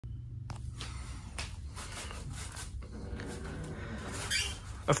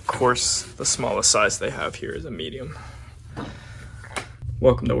Of course, the smallest size they have here is a medium.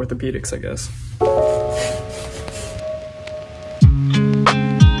 Welcome to orthopedics, I guess.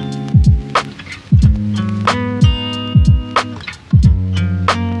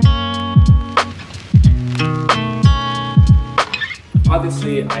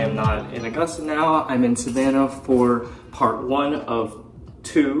 Obviously, I am not in Augusta now. I'm in Savannah for part 1 of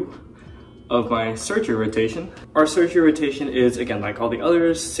 2 of my surgery rotation. Our surgery rotation is, again, like all the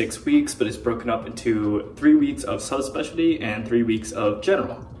others, 6 weeks, but it's broken up into 3 weeks of subspecialty and 3 weeks of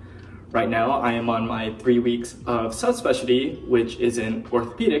general. Right now, I am on my 3 weeks of subspecialty, which is in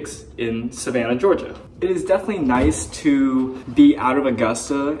orthopedics in Savannah, Georgia. It is definitely nice to be out of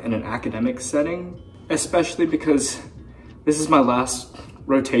Augusta in an academic setting, especially because this is my last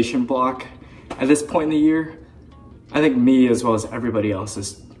rotation block. At this point in the year, I think me as well as everybody else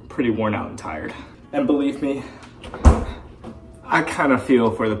is pretty worn out and tired. And believe me, I kind of feel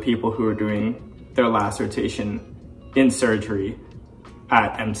for the people who are doing their last rotation in surgery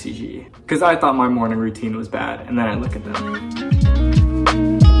at MCG. Because I thought my morning routine was bad, and then I look at them.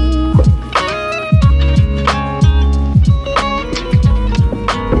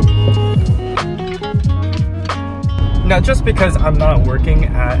 Now, just because I'm not working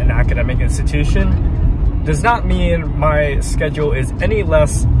at an academic institution does not mean my schedule is any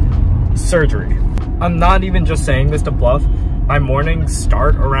less surgery. I'm not even just saying this to bluff. My mornings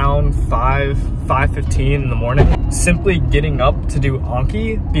start around 5:15 in the morning, simply getting up to do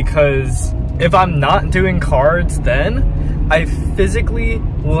Anki, because if I'm not doing cards then, I physically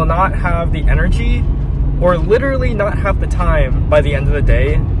will not have the energy or literally not have the time by the end of the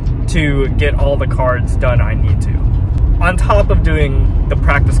day to get all the cards done I need to, on top of doing the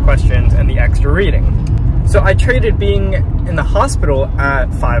practice questions and the extra reading. So I traded being in the hospital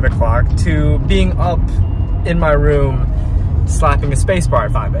at 5 o'clock to being up in my room slapping a spacebar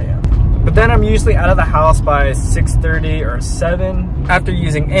at 5 a.m. But then I'm usually out of the house by 6:30 or 7 after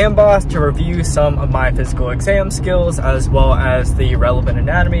using Amboss to review some of my physical exam skills as well as the relevant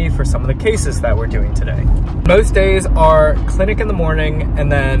anatomy for some of the cases that we're doing today. Most days are clinic in the morning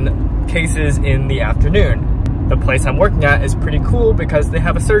and then cases in the afternoon. The place I'm working at is pretty cool because they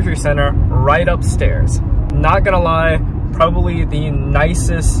have a surgery center right upstairs. Not gonna lie, probably the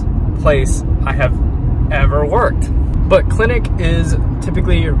nicest place I have ever worked. But clinic is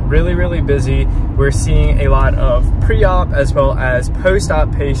typically really busy. We're seeing a lot of pre-op as well as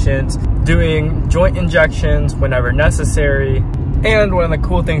post-op patients, doing joint injections whenever necessary. And one of the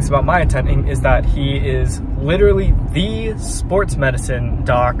cool things about my attending is that he is literally the sports medicine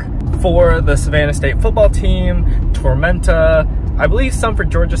doc for the Savannah State football team, Tormenta, I believe some for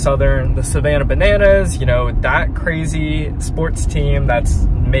Georgia Southern, the Savannah Bananas, you know, that crazy sports team that's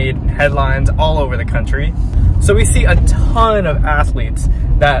made headlines all over the country. So we see a ton of athletes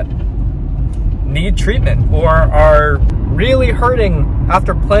that need treatment or are really hurting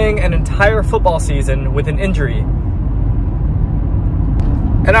after playing an entire football season with an injury.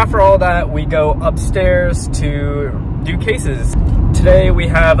 And after all that, we go upstairs to do cases. Today we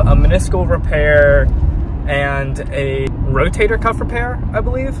have a meniscal repair and a rotator cuff repair, I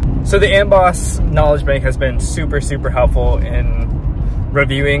believe. So the Amboss knowledge bank has been super helpful in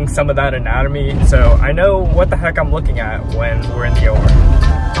reviewing some of that anatomy. So I know what the heck I'm looking at when we're in the OR.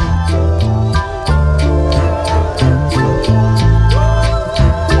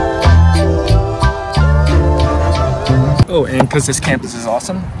 Oh, and because this campus is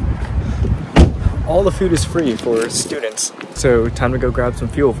awesome, all the food is free for students. So time to go grab some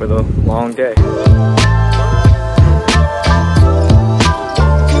fuel for the long day.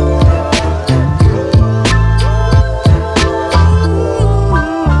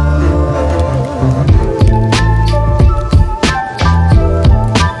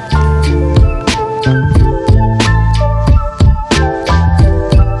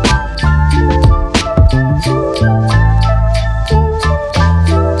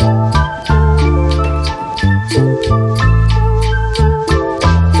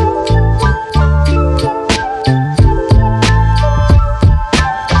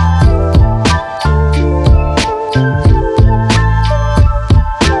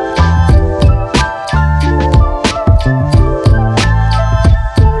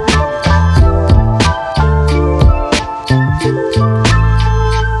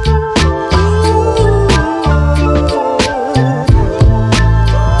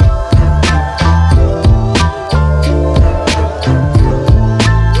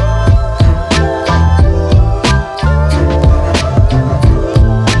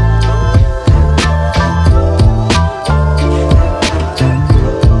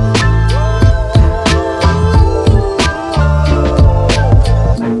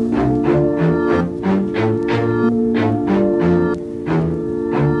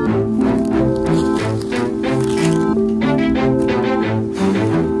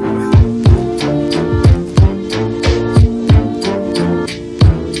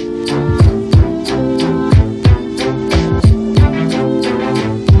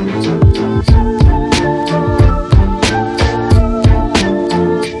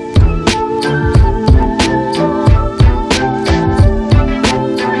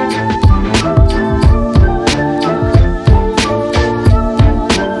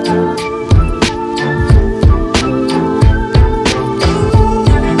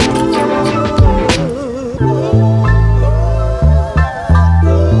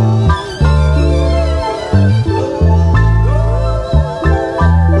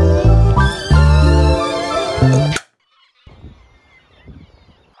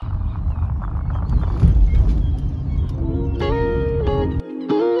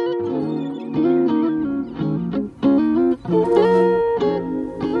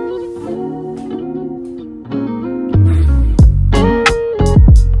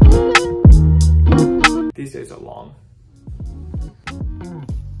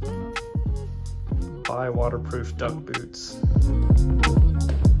 waterproof duck boots.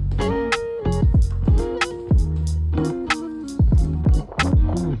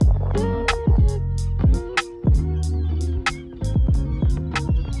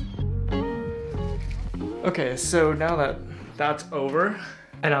 Okay, so now that that's over,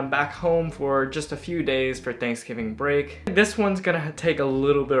 and I'm back home for just a few days for Thanksgiving break, this one's gonna take a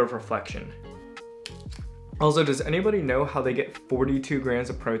little bit of reflection. Also, does anybody know how they get 42 grams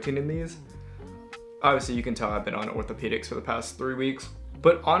of protein in these? Obviously, you can tell I've been on orthopedics for the past 3 weeks,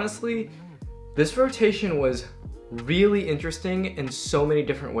 but honestly, this rotation was really interesting in so many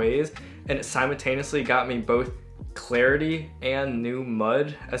different ways, and it simultaneously got me both clarity and new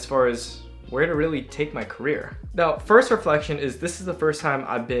mud as far as where to really take my career. Now, first reflection is this is the first time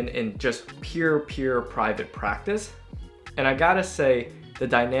I've been in just pure private practice. And I gotta say, the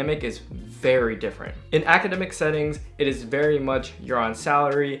dynamic is very different. In academic settings, it is very much you're on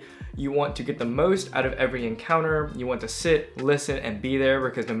salary, you want to get the most out of every encounter, you want to sit, listen, and be there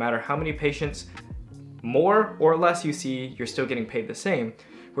because no matter how many patients, more or less you see, you're still getting paid the same.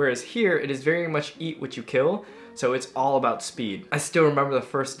 Whereas here, it is very much eat what you kill, so it's all about speed. I still remember the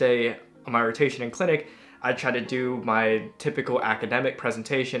first day on my rotation in clinic, I tried to do my typical academic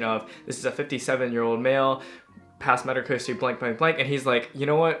presentation of, this is a 57-year-old male, past medical history, blank, blank, blank, and he's like, you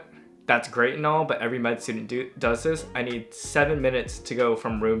know what? That's great and all, but every med student does this. I need 7 minutes to go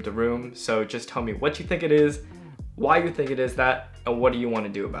from room to room, so just tell me what you think it is, why you think it is that, and what do you want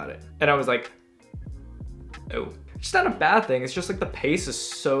to do about it? And I was like, oh. It's not a bad thing, it's just like the pace is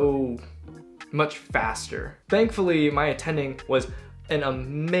so much faster. Thankfully, my attending was an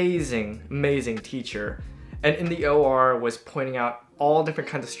amazing teacher, and in the OR was pointing out all different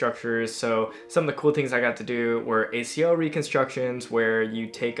kinds of structures. So some of the cool things I got to do were ACL reconstructions, where you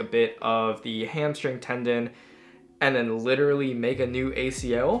take a bit of the hamstring tendon and then literally make a new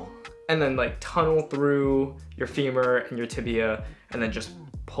ACL and then like tunnel through your femur and your tibia and then just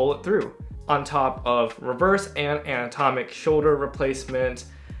pull it through, on top of reverse and anatomic shoulder replacement,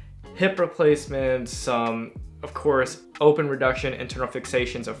 hip replacements, some of course, open reduction, internal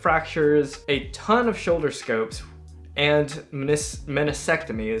fixations of fractures, a ton of shoulder scopes, and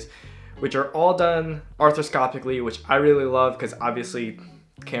meniscectomies, which are all done arthroscopically, which I really love because obviously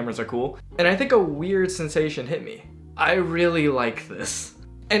cameras are cool. And I think a weird sensation hit me. I really like this.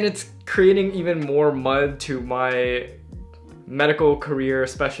 And it's creating even more mud to my medical career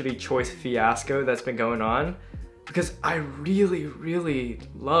specialty choice fiasco that's been going on, because I really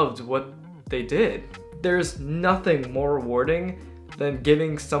loved what they did. There's nothing more rewarding than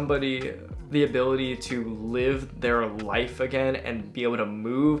giving somebody the ability to live their life again and be able to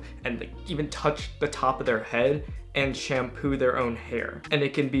move and like even touch the top of their head and shampoo their own hair. And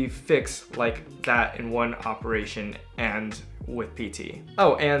it can be fixed like that in one operation and with PT.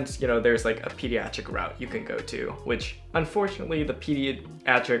 Oh, and you know, there's like a pediatric route you can go to, which unfortunately the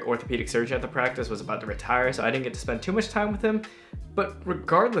pediatric orthopedic surgeon at the practice was about to retire, so I didn't get to spend too much time with him. But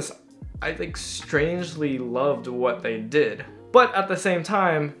regardless, I like strangely loved what they did. But at the same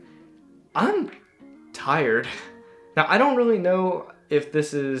time, I'm tired. Now, I don't really know if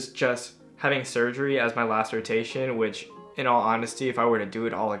this is just having surgery as my last rotation, which in all honesty, if I were to do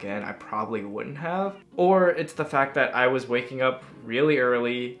it all again, I probably wouldn't have. Or it's the fact that I was waking up really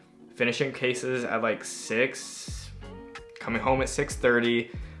early, finishing cases at like 6, coming home at 6:30,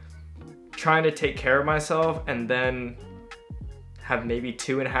 trying to take care of myself, and then have maybe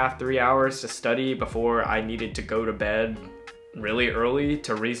 2.5, 3 hours to study before I needed to go to bed really early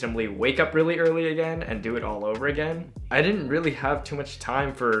to reasonably wake up really early again and do it all over again. I didn't really have too much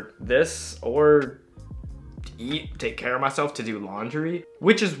time for this or to eat, take care of myself, to do laundry,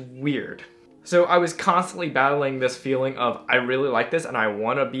 which is weird. So I was constantly battling this feeling of I really like this and I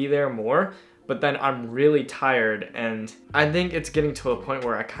want to be there more, but then I'm really tired, and I think it's getting to a point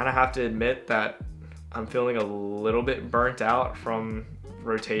where I kind of have to admit that I'm feeling a little bit burnt out from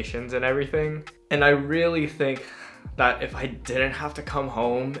rotations and everything. And I really think that if I didn't have to come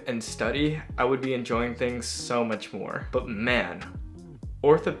home and study, I would be enjoying things so much more. But man,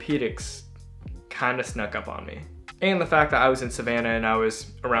 orthopedics kind of snuck up on me. And the fact that I was in Savannah and I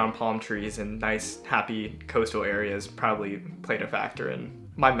was around palm trees and nice, happy coastal areas probably played a factor in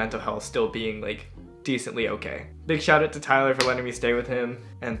my mental health still being like decently okay. Big shout out to Tyler for letting me stay with him,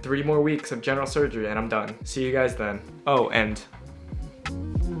 and 3 more weeks of general surgery and I'm done. See you guys then. Oh, and